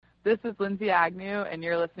This is Lindsay Agnew, and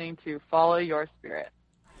you're listening to Follow Your Spirit.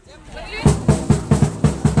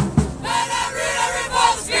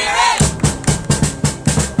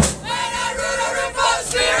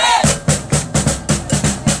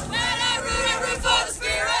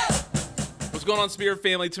 What's going on, Spirit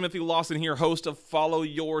family? Timothy Lawson here, host of Follow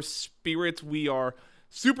Your Spirit. We are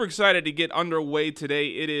super excited to get underway today.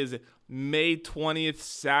 It is May 20th,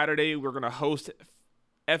 Saturday. We're going to host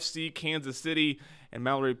FC Kansas City, and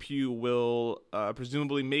Mallory Pugh will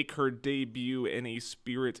presumably make her debut in a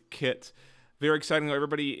Spirit kit. Very exciting.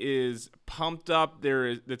 Everybody is pumped up.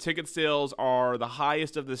 The ticket sales are the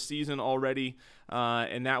highest of the season already,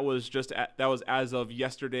 and that was as of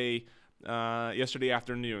yesterday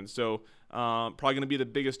afternoon. So probably going to be the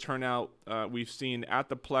biggest turnout we've seen at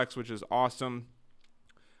the Plex, which is awesome.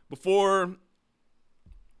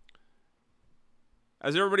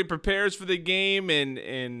 As everybody prepares for the game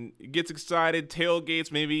and gets excited,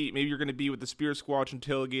 tailgates, maybe you're going to be with the Spirit Squadron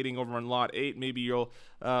tailgating over on Lot 8. Maybe you'll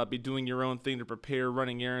be doing your own thing to prepare,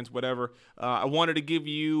 running errands, whatever. I wanted to give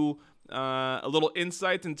you a little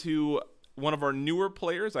insight into one of our newer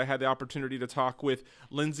players. I had the opportunity to talk with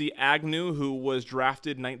Lindsay Agnew, who was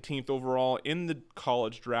drafted 19th overall in the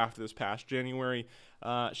college draft this past January.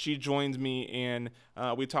 She joins me, and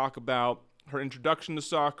we talk about her introduction to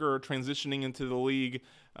soccer, transitioning into the league.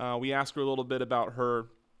 We ask her a little bit about her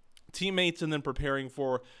teammates and then preparing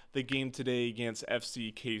for the game today against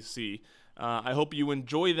FCKC. I hope you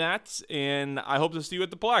enjoy that, and I hope to see you at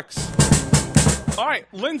the Plex. All right,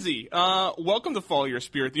 Lindsay, welcome to Follow Your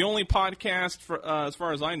Spirit, the only podcast, as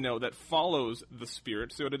far as I know, that follows the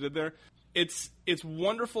Spirit. See what I did there? It's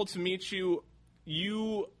wonderful to meet you.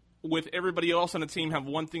 You, with everybody else on the team, have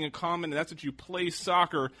one thing in common, and that's that you play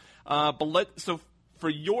soccer. So for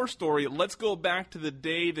your story, let's go back to the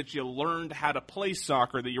day that you learned how to play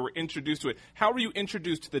soccer, that you were introduced to it. How were you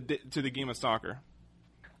introduced to the game of soccer?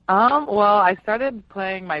 Well, I started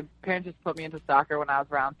playing. My parents just put me into soccer when I was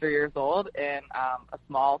around 3 years old in a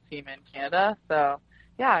small team in Canada. So,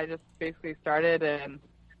 yeah, I just basically started, and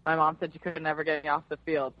my mom said she could never get me off the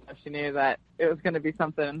field. So she knew that it was going to be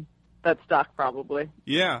something that stuck, probably.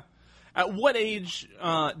 Yeah. At what age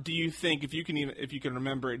do you think, if you can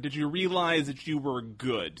remember it, did you realize that you were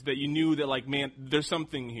good, that you knew that, like, man, there's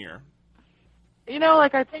something here? You know,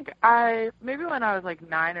 I think maybe when I was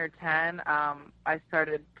 9 or 10, I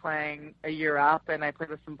started playing a year up, and I played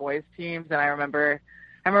with some boys teams. And I remember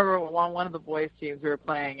one of the boys teams we were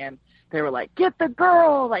playing, and they were like, "Get the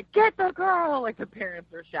girl! Get the girl!" Like the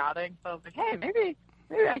parents were shouting. So I was like, "Hey, maybe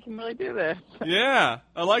I can really do this." Yeah,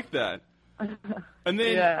 I like that. And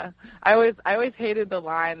then yeah, I always hated the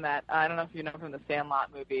line that I don't know if you know from the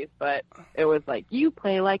Sandlot movies, but it was like, "You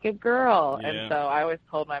play like a girl," yeah. And so I always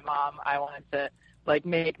told my mom I wanted to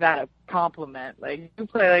make that a compliment. Like, you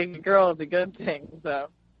play like a girl is a good thing. So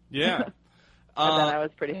yeah, and then I was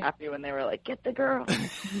pretty happy when they were like, "Get the girl."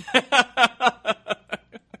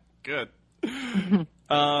 Good.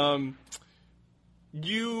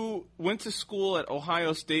 You went to school at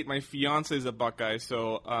Ohio State. My fiance is a Buckeye,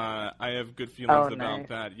 so I have good feelings about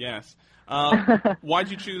that. Yes. Why'd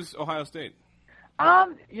you choose Ohio State?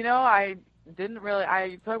 You know, I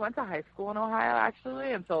went to high school in Ohio,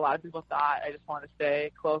 actually, and so a lot of people thought I just wanted to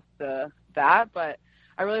stay close to that, but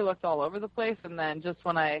I really looked all over the place, and then just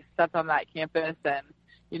when I stepped on that campus and,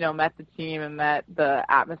 met the team and met the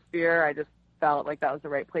atmosphere, I just felt like that was the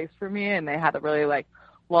right place for me, and they had a really,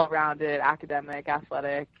 well-rounded academic,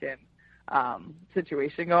 athletic, and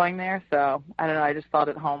situation going there. So I don't know. I just felt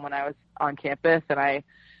at home when I was on campus, and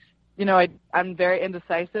I'm very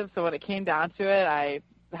indecisive. So when it came down to it, I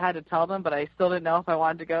had to tell them, but I still didn't know if I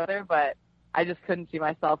wanted to go there. But I just couldn't see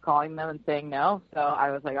myself calling them and saying no. So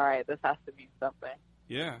I was like, all right, this has to mean something.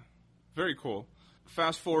 Yeah, very cool.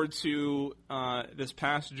 Fast forward to this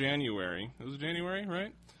past January. It was January,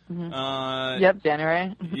 right? Mm-hmm. Yep,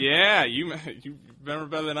 January. Yeah, you remember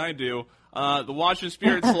better than I do. The Washington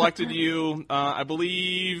Spirit selected you, I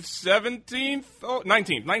believe, 19th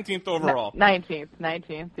overall.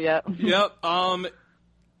 19th, yep. Yep.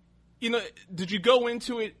 Did you go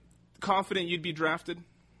into it confident you'd be drafted?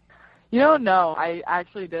 No, I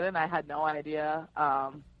actually didn't. I had no idea.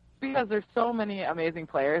 Because there's so many amazing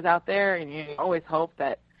players out there, and you always hope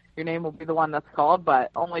that your name will be the one that's called,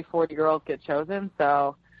 but only 40 girls get chosen,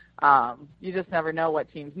 so you just never know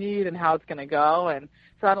what teams need and how it's going to go. And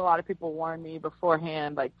so I had a lot of people warn me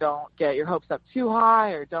beforehand, don't get your hopes up too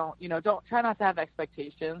high, or don't try not to have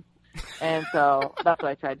expectations. And so that's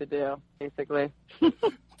what I tried to do, basically.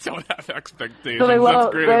 Don't have expectations. So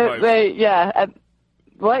that's great advice.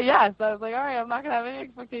 So I was like, all right, I'm not going to have any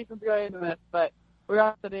expectations going into this, but we were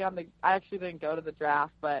all sitting on I actually didn't go to the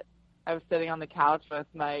draft, but I was sitting on the couch with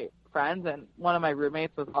my friends, and one of my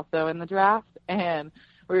roommates was also in the draft, and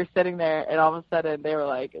we were sitting there, and all of a sudden they were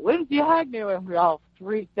like, Lindsey Agnew, and we all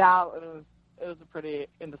freaked out, and it was a pretty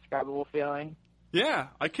indescribable feeling. Yeah,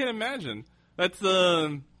 I can't imagine. That's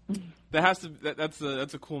a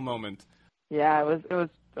cool moment. Yeah, it was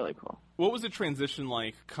really cool. What was the transition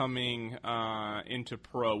like coming into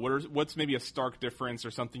pro? What's maybe a stark difference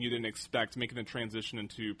or something you didn't expect making the transition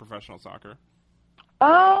into professional soccer?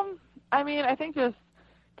 I mean, I think just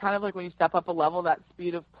kind of like when you step up a level, that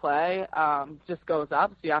speed of play just goes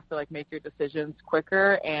up. So you have to like make your decisions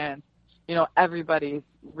quicker, and everybody's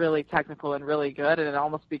really technical and really good, and it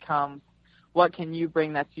almost becomes what can you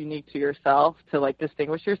bring that's unique to yourself to like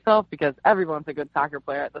distinguish yourself, because everyone's a good soccer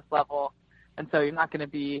player at this level, and so you're not going to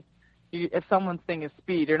be. If someone's thing is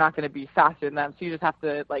speed, you're not going to be faster than them. So you just have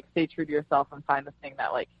to like stay true to yourself and find the thing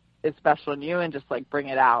that like is special in you and just like bring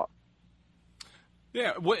it out.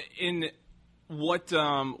 Yeah. What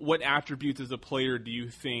attributes as a player do you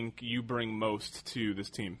think you bring most to this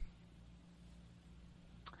team?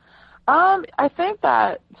 I think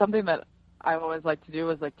that something that I always like to do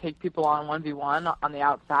is like take people on 1v1 on the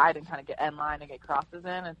outside and kind of get end line and get crosses in.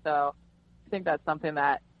 And so I think that's something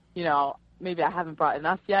that, maybe I haven't brought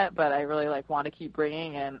enough yet, but I really like want to keep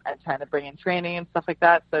bringing and trying to bring in training and stuff like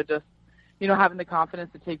that. So just, having the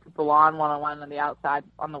confidence to take people on one-on-one on the outside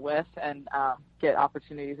on the width and get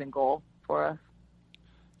opportunities in goal for us.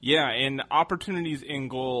 Yeah, and opportunities in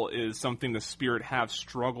goal is something the Spirit have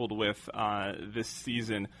struggled with this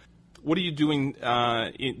season. What are you doing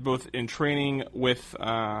both in training with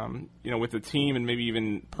with the team and maybe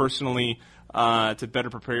even personally to better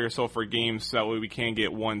prepare yourself for games so that way we can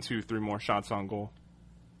get 1, 2, 3 more shots on goal?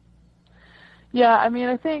 Yeah, I mean,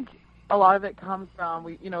 I think a lot of it comes from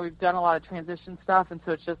we've done a lot of transition stuff, and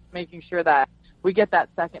so it's just making sure that we get that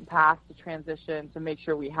second pass to transition to make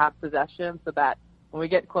sure we have possession so that when we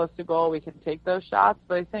get close to goal we can take those shots.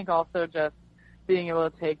 But I think also just being able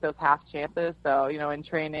to take those half chances. So, in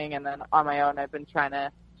training and then on my own, I've been trying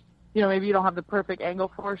to, maybe you don't have the perfect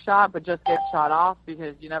angle for a shot, but just get shot off,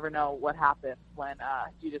 because you never know what happens when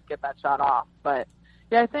you just get that shot off. But,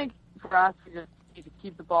 yeah, I think for us, we just need to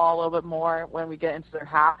keep the ball a little bit more when we get into their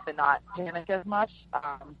half and not panic as much.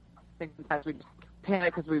 I think sometimes we just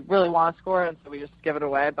panic because we really want to score, and so we just give it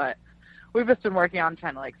away. But we've just been working on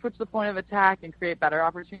trying to, like, switch the point of attack and create better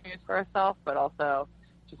opportunities for ourselves, but also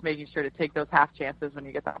just making sure to take those half chances when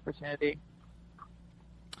you get the opportunity.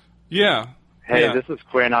 Yeah. Hey, yeah. This is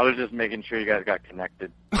Quinn. I was just making sure you guys got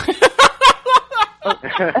connected.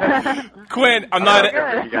 Quinn, I'm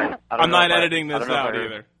not editing this out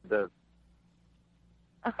either.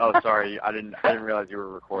 Oh, sorry. I didn't realize you were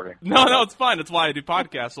recording. No, it's fine. That's why I do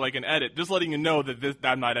podcasts, so I can edit. Just letting you know that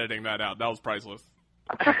I'm not editing that out. That was priceless.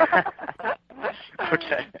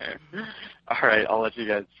 Okay. All right, I'll let you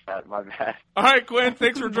guys chat. My bad. All right, Quinn,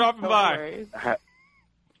 thanks for dropping by.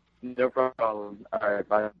 No problem. All right,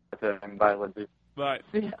 bye, bye, Lindsey. Bye.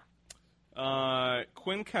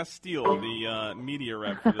 Quinn Castile, the media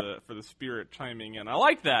rep for the Spirit, chiming in. I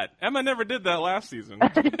like that. Emma never did that last season.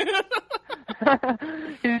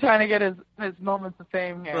 He's trying to get his moments of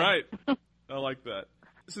fame here. Right. I like that.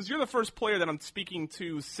 Since you're the first player that I'm speaking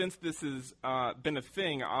to since this has been a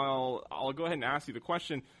thing, I'll go ahead and ask you the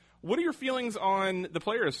question. What are your feelings on the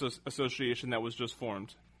Players Association that was just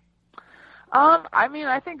formed? I mean,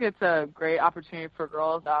 I think it's a great opportunity for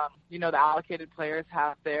girls. The allocated players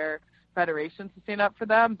have their federations to stand up for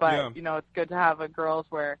them, but, it's good to have a girls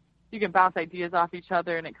where you can bounce ideas off each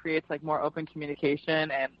other, and it creates, like, more open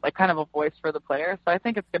communication and, like, kind of a voice for the players. So I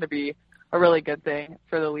think it's going to be a really good thing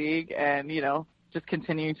for the league and, just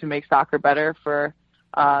continuing to make soccer better for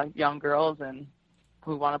young girls and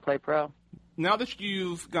who want to play pro. Now that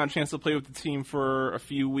you've got a chance to play with the team for a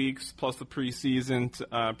few weeks, plus the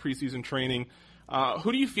preseason training,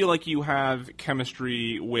 who do you feel like you have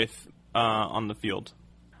chemistry with on the field?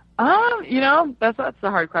 That's a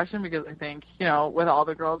hard question, because I think, with all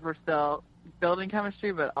the girls, we're still building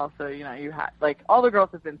chemistry, but also, you have, like, all the girls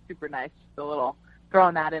have been super nice, just a little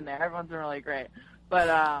throwing that in there. Everyone's been really great. But,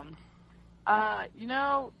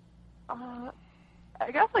 I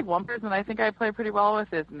guess, like, one person I think I play pretty well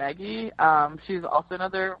with is Maggie. She's also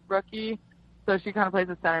another rookie, so she kind of plays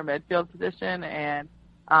a center midfield position, and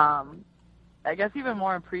I guess even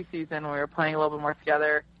more in preseason when we were playing a little bit more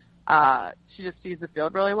together, she just sees the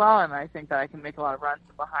field really well, and I think that I can make a lot of runs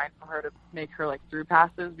behind for her to make her, like, through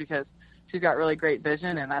passes, because she's got really great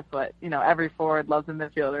vision, and that's what, every forward loves a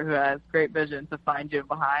midfielder who has great vision to find you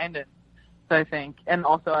behind. And so I think, and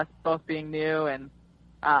also us both being new and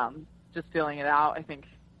just feeling it out, I think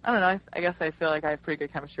I don't know. I guess I feel like I have pretty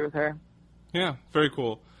good chemistry with her. Yeah, very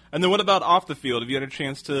cool. And then what about off the field? Have you had a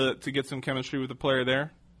chance to get some chemistry with a player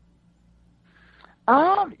there?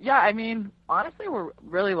 Yeah, I mean, honestly, we're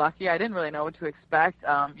really lucky. I didn't really know what to expect.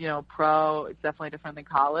 Pro, it's definitely different than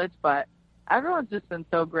college, but everyone's just been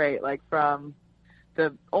so great, like from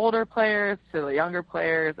the older players to the younger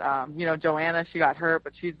players. Joanna, she got hurt,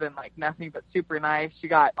 but she's been like nothing but super nice. She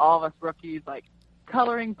got all of us rookies like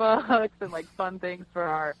coloring books and like fun things for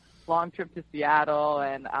our long trip to Seattle.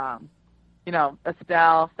 And,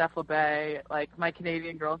 Steph LeBay, like my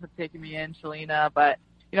Canadian girls have taken me in, Shalina, but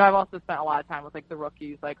I've also spent a lot of time with like the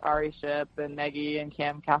rookies like Ari Ship and Negi and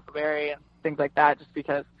Cam Castleberry and things like that, just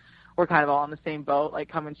because we're kind of all in the same boat, like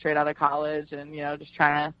coming straight out of college and, just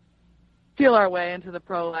trying to feel our way into the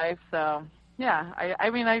pro life. So yeah, I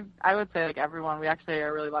would say like everyone, we actually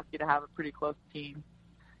are really lucky to have a pretty close team.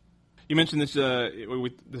 You mentioned this.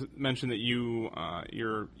 We mentioned that you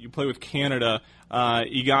play with Canada.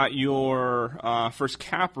 You got your first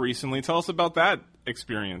cap recently. Tell us about that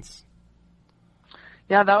experience.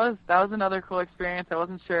 Yeah, that was another cool experience. I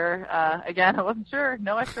wasn't sure. Again, I wasn't sure.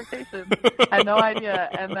 No expectations. I had no idea.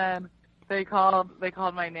 And then they called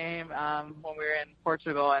my name when we were in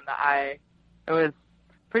Portugal, and it was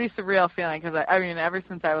pretty surreal feeling because ever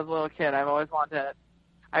since I was a little kid, I always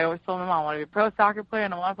told my mom I want to be a pro soccer player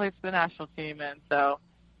and I want to play for the national team. And so,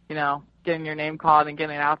 getting your name called and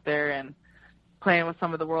getting out there and playing with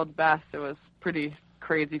some of the world's best, it was pretty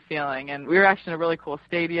crazy feeling. And we were actually in a really cool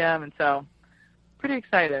stadium, and so pretty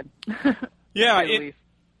excited. Yeah,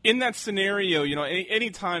 in that scenario,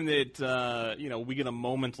 any time that we get a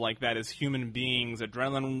moment like that as human beings,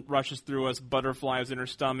 adrenaline rushes through us, butterflies in our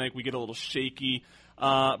stomach, we get a little shaky.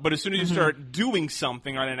 But as soon as you start doing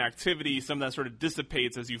something on an activity, some of that sort of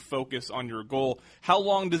dissipates as you focus on your goal. How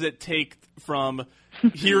long does it take from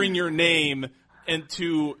hearing your name and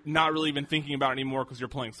to not really even thinking about it anymore because you're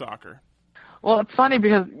playing soccer? Well, it's funny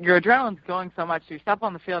because your adrenaline's going so much. You step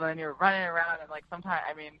on the field and you're running around, and like sometimes,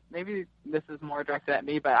 maybe this is more directed at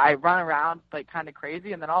me, but I run around like kind of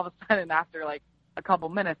crazy, and then all of a sudden after like a couple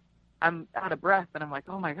minutes, I'm out of breath, and I'm like,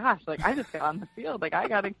 oh my gosh, like I just got on the field, like I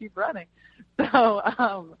got to keep running. So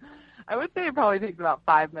I would say it probably takes about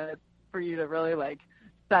 5 minutes for you to really like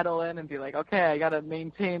settle in and be like, okay, I got to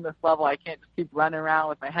maintain this level. I can't just keep running around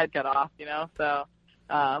with my head cut off, So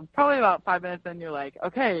probably about 5 minutes, then you're like,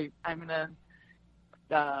 okay, I'm gonna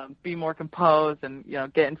be more composed and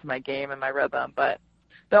get into my game and my rhythm. But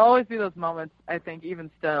there'll always be those moments, I think,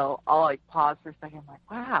 even still, I'll like pause for a second. I'm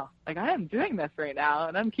like, wow, like I am doing this right now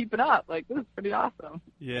and I'm keeping up. Like this is pretty awesome.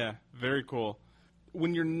 Yeah, very cool.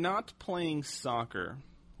 When you're not playing soccer,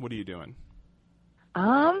 what are you doing?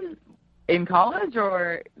 In college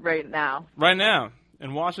or right now? Right now,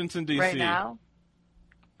 in Washington, D.C. Right now?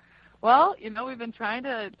 Well, we've been trying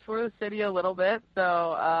to tour the city a little bit. So,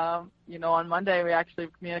 on Monday, me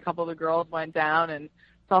and a couple of the girls went down and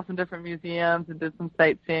saw some different museums and did some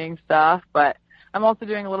sightseeing stuff. But I'm also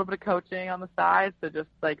doing a little bit of coaching on the side, so just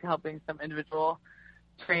like helping some individual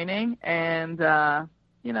training. And, I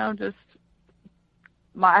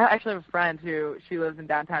actually have a friend she lives in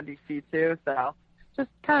downtown D.C. too. So just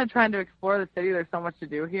kind of trying to explore the city. There's so much to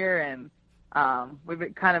do here, and we've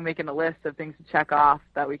been kind of making a list of things to check off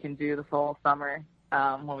that we can do this whole summer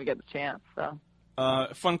when we get the chance. So,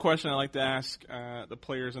 fun question I like to ask the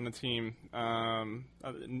players on the team.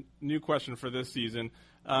 New question for this season: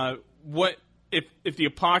 what if the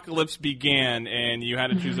apocalypse began and you had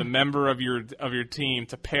to choose a member of your team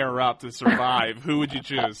to pair up to survive? Who would you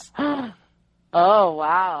choose? Oh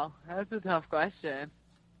wow, that's a tough question.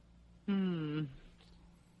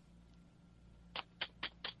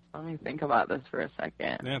 Let me think about this for a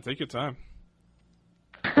second. Yeah, take your time.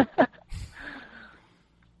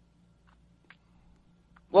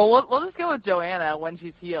 Well, we'll just go with Joanna when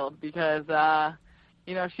she's healed because,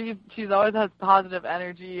 she's always has positive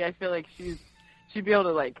energy. I feel like she'd be able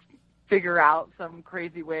to like figure out some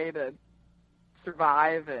crazy way to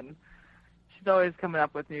survive, and she's always coming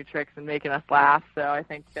up with new tricks and making us laugh. So I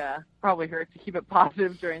think probably her to keep it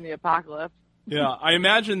positive during the apocalypse. Yeah, I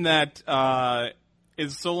imagine that.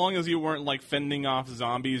 Is so long as you weren't like fending off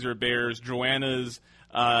zombies or bears, Joanna's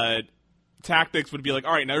tactics would be like,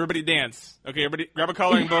 all right, now everybody dance. Okay, everybody grab a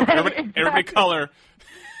coloring book. Everybody color.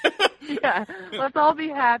 Yeah, let's all be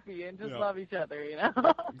happy and just love each other,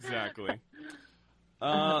 Exactly.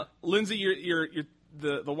 Lindsay, you're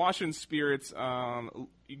the Washington Spirits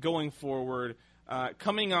going forward,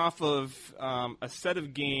 coming off of a set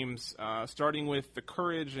of games, starting with the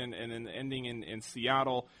Courage and then ending in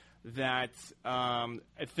Seattle. That I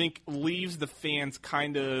think leaves the fans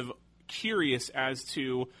kind of curious as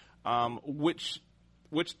to which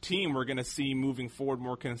which team we're going to see moving forward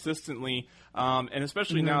more consistently, and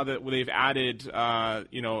especially now that they've added a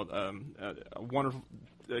wonderful,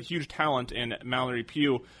 a huge talent in Mallory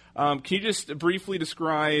Pugh. Can you just briefly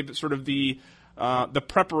describe sort of the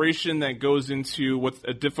preparation that goes into what's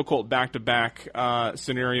a difficult back-to-back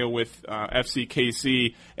scenario with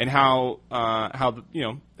FCKC, and how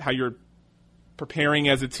you're preparing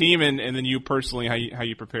as a team, and then you personally, how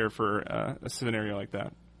you prepare for a scenario like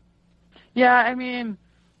that? Yeah, I mean,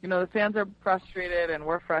 the fans are frustrated and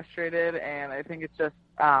we're frustrated, and I think it's just,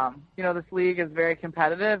 this league is very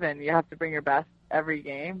competitive, and you have to bring your best every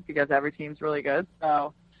game because every team's really good.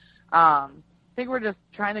 So I think we're just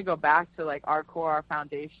trying to go back to like our core, our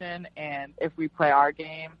foundation, and if we play our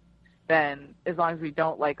game, then as long as we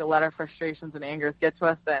don't let our frustrations and angers get to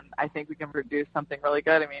us, then I think we can produce something really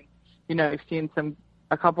good. I mean, we've seen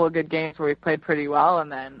a couple of good games where we've played pretty well, and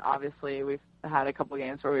then obviously we've had a couple of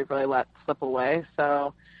games where we've really let slip away.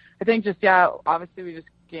 So I think obviously we just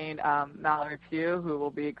gained Mallory Pugh, who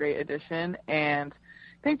will be a great addition, and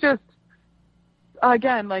I think just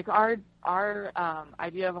again, our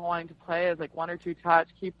idea of wanting to play is one or two touch,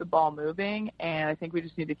 keep the ball moving, and I think we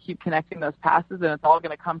just need to keep connecting those passes, and it's all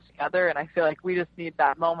going to come together. And I feel like we just need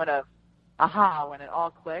that moment of aha when it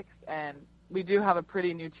all clicks. And we do have a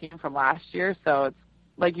pretty new team from last year, so it's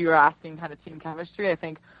like you were asking, kind of team chemistry. I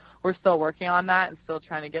think we're still working on that and still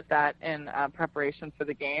trying to get that in preparation for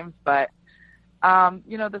the games. But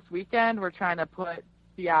this weekend we're trying to put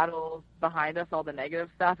Seattle behind us, all the negative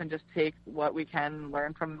stuff, and just take what we can,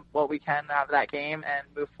 learn from what we can out of that game, and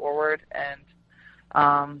move forward and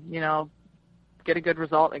get a good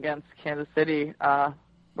result against Kansas City.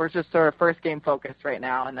 We're just sort of first game focused right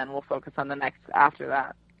now, and then we'll focus on the next after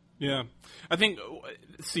that. Yeah, I think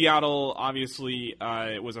Seattle, obviously,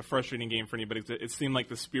 it was a frustrating game for anybody. It seemed like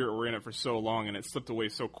the Spirit were in it for so long, and it slipped away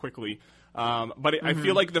so quickly. But I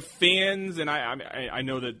feel like the fans, and I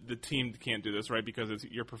know that the team can't do this, right, because it's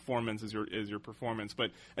your performance is your performance.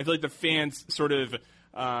 But I feel like the fans sort of,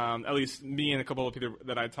 at least me and a couple of people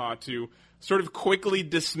that I talked to, sort of quickly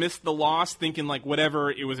dismissed the loss, thinking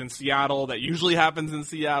whatever, it was in Seattle. That usually happens in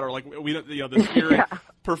Seattle. We don't, the Spirit,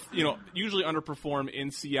 usually underperform in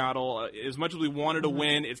Seattle. As much as we wanted to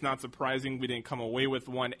win, it's not surprising we didn't come away with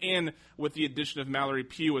one. And with the addition of Mallory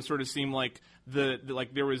Pugh, it sort of seemed like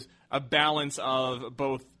there was a balance of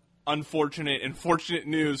both unfortunate and fortunate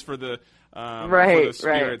news for the Spirit.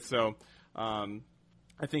 Right. So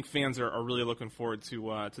I think fans are really looking forward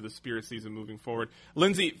to the Spirit season moving forward.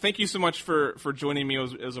 Lindsay, thank you so much for joining me.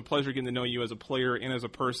 It was a pleasure getting to know you as a player and as a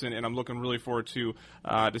person, and I'm looking really forward to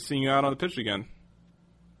seeing you out on the pitch again.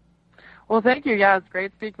 Well, thank you. Yeah, it's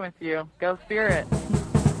great speaking with you. Go Spirit.